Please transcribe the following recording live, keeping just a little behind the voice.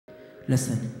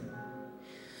Listen.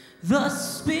 The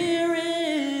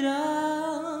Spirit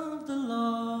of the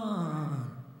Lord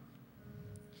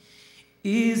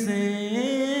is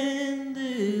in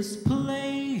this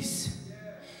place.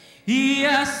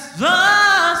 Yes,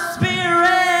 the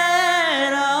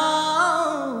Spirit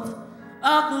of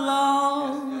the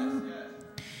Lord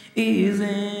is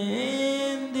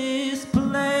in this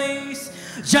place.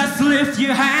 Just lift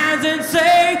your hands and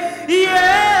say,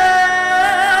 yes.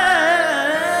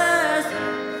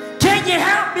 Can you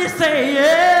help me say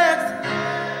yes?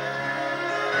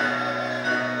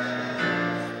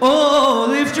 Oh,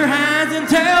 lift your hands and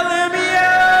tell them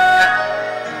yes.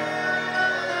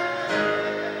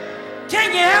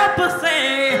 Can you help us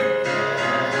say?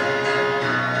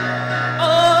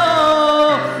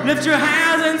 Oh, lift your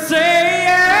hands and say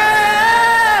yeah.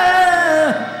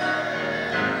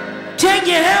 Can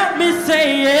you help me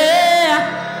say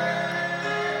yeah?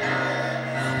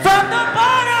 From the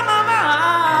bottom of my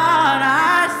heart I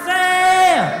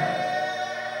say,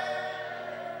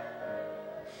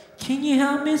 can you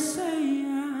help me say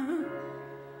yeah?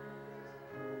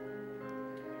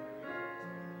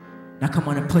 Now come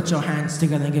on and put your hands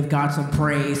together and give God some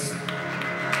praise.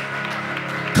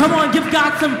 Come on, give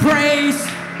God some praise.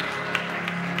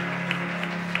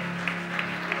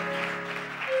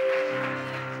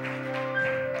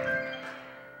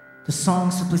 The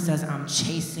song simply says, I'm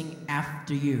chasing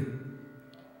after you.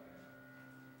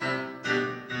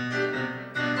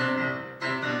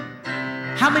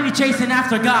 How many chasing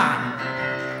after God?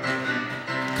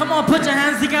 Come on, put your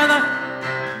hands together.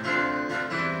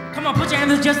 Come on, put your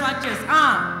hands just like this.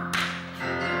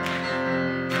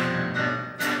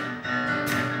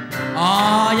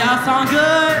 Oh, y'all sound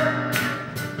good.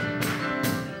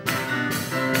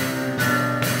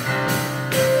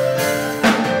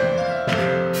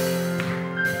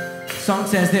 Song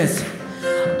says this.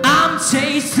 I'm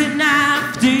chasing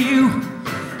after you,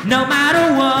 no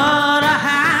matter what I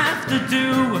have to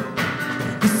do,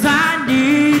 'cause I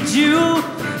need you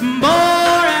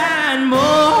more and more.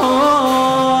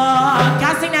 Can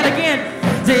I sing that again?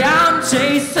 Say, I'm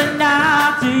chasing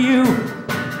after you,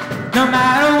 no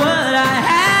matter what I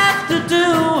have to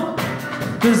do,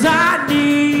 'cause I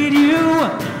need you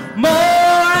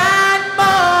more and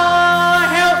more.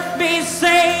 Help me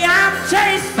say, I'm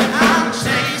chasing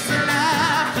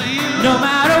after you, no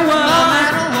matter what I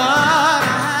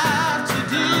have to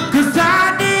do, 'cause I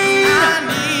need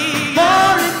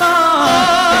more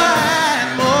and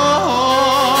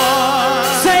more.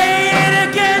 Say it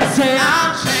again, say,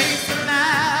 I'm chasing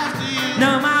after you,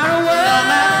 no matter what I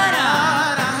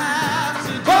have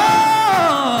to do.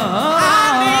 Oh, I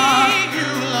need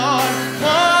you, Lord,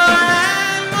 more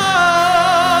and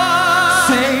more.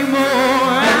 Say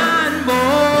more and more.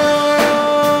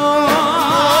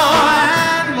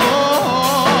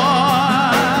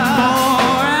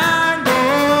 More and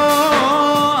more.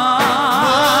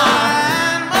 More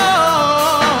and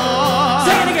more.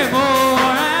 Say it again.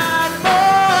 More and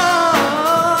more.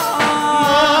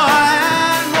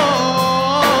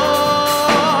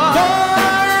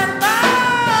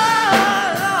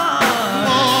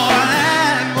 More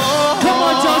and more. Come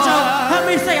on, Jojo. Help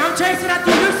me say, I'm chasing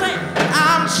after you. Say,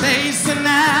 I'm chasing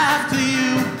after you,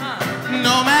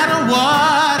 no matter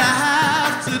what I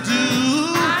have to do.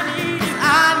 I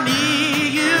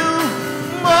need you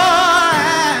more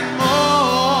and more.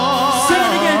 say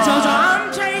it again, Jojo. I'm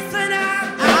chasing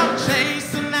after. I'm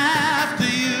chasing after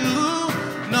you,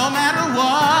 no matter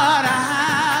what I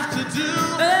have to do.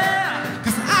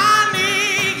 'Cause I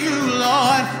need you,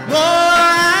 Lord, more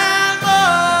and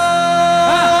more.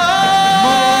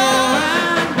 More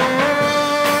and more.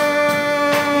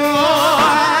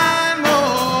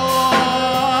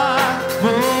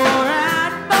 More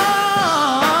and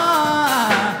more.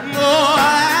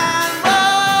 More and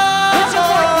more. Put your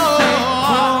voice and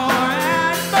say, more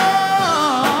and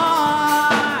more.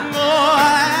 More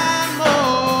and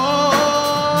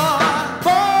more.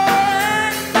 More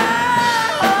and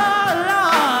more,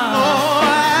 Lord.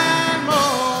 More and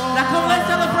more. Now come on, let's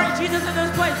celebrate Jesus in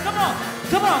this place. Come on,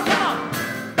 come on, come on.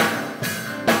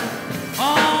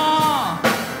 Oh.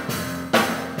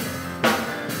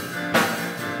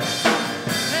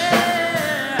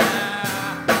 Yeah.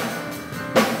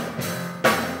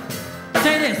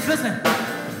 Say this, listen.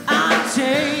 I'm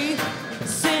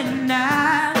chasing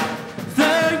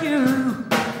after you.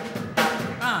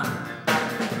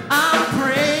 I'm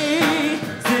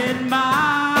praising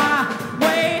my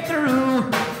way through,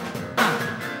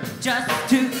 just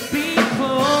to be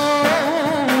closer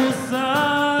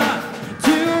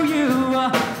to you.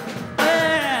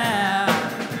 Yeah,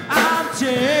 I'm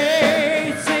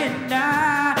chasing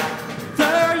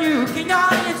after you. Can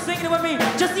y'all sing it with but me,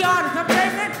 just the artist. I'm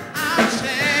chasing. I'm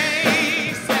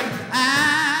chasing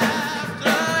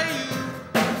after you.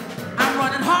 I'm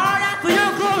running hard after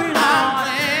your glory, Lord. I'm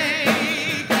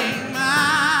making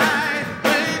my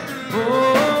way through.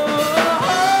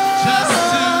 Oh, Just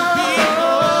to be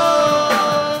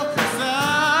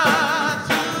closer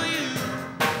to you.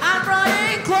 I'm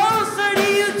running closer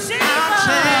to you, Jesus. I'm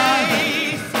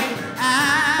chasing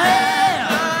after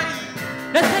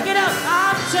you. Let's take it up.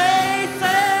 I'm chasing.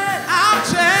 I'm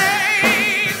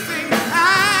chasing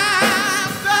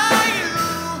after you.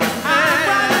 I'm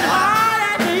running hard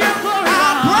after your glory,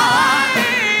 I'm Lord.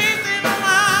 praising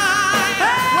my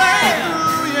way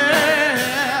through,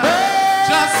 yeah.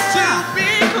 Just to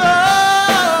be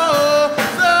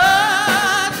closer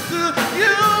to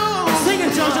you. Sing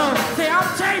it, JoJo. Say, I'm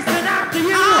chasing after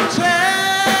you. I'm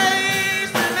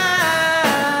chasing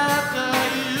after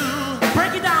you.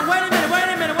 Break it down. Wait a minute, wait a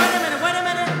minute, wait a minute, wait a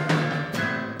minute.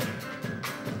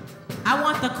 I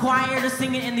want the choir to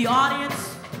sing it in the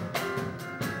audience.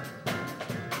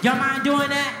 Y'all mind doing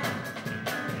that?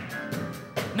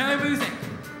 No music.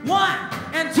 1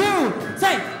 and 2.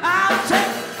 Say, I'm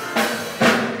chasing.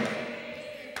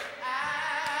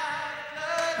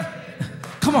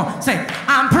 Come on, say,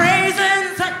 I'm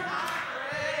praising. Say,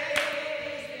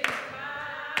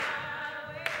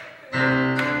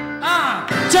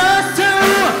 just to.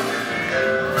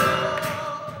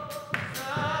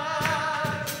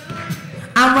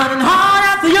 I'm running hard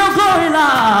after your glory,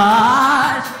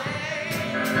 Lord.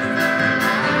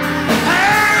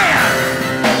 Hey!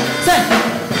 Say,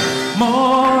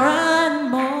 more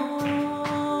and more.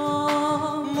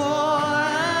 More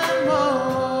and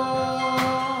more.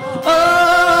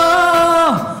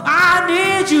 Oh, I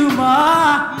need you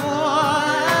more. More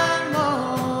and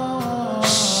more.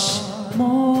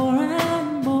 More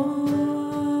and more.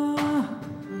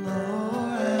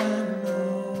 More and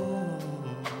more.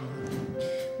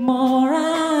 More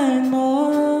and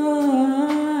more.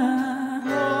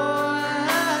 More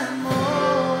and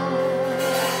more.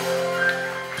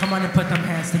 Come on and put them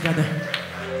hands together.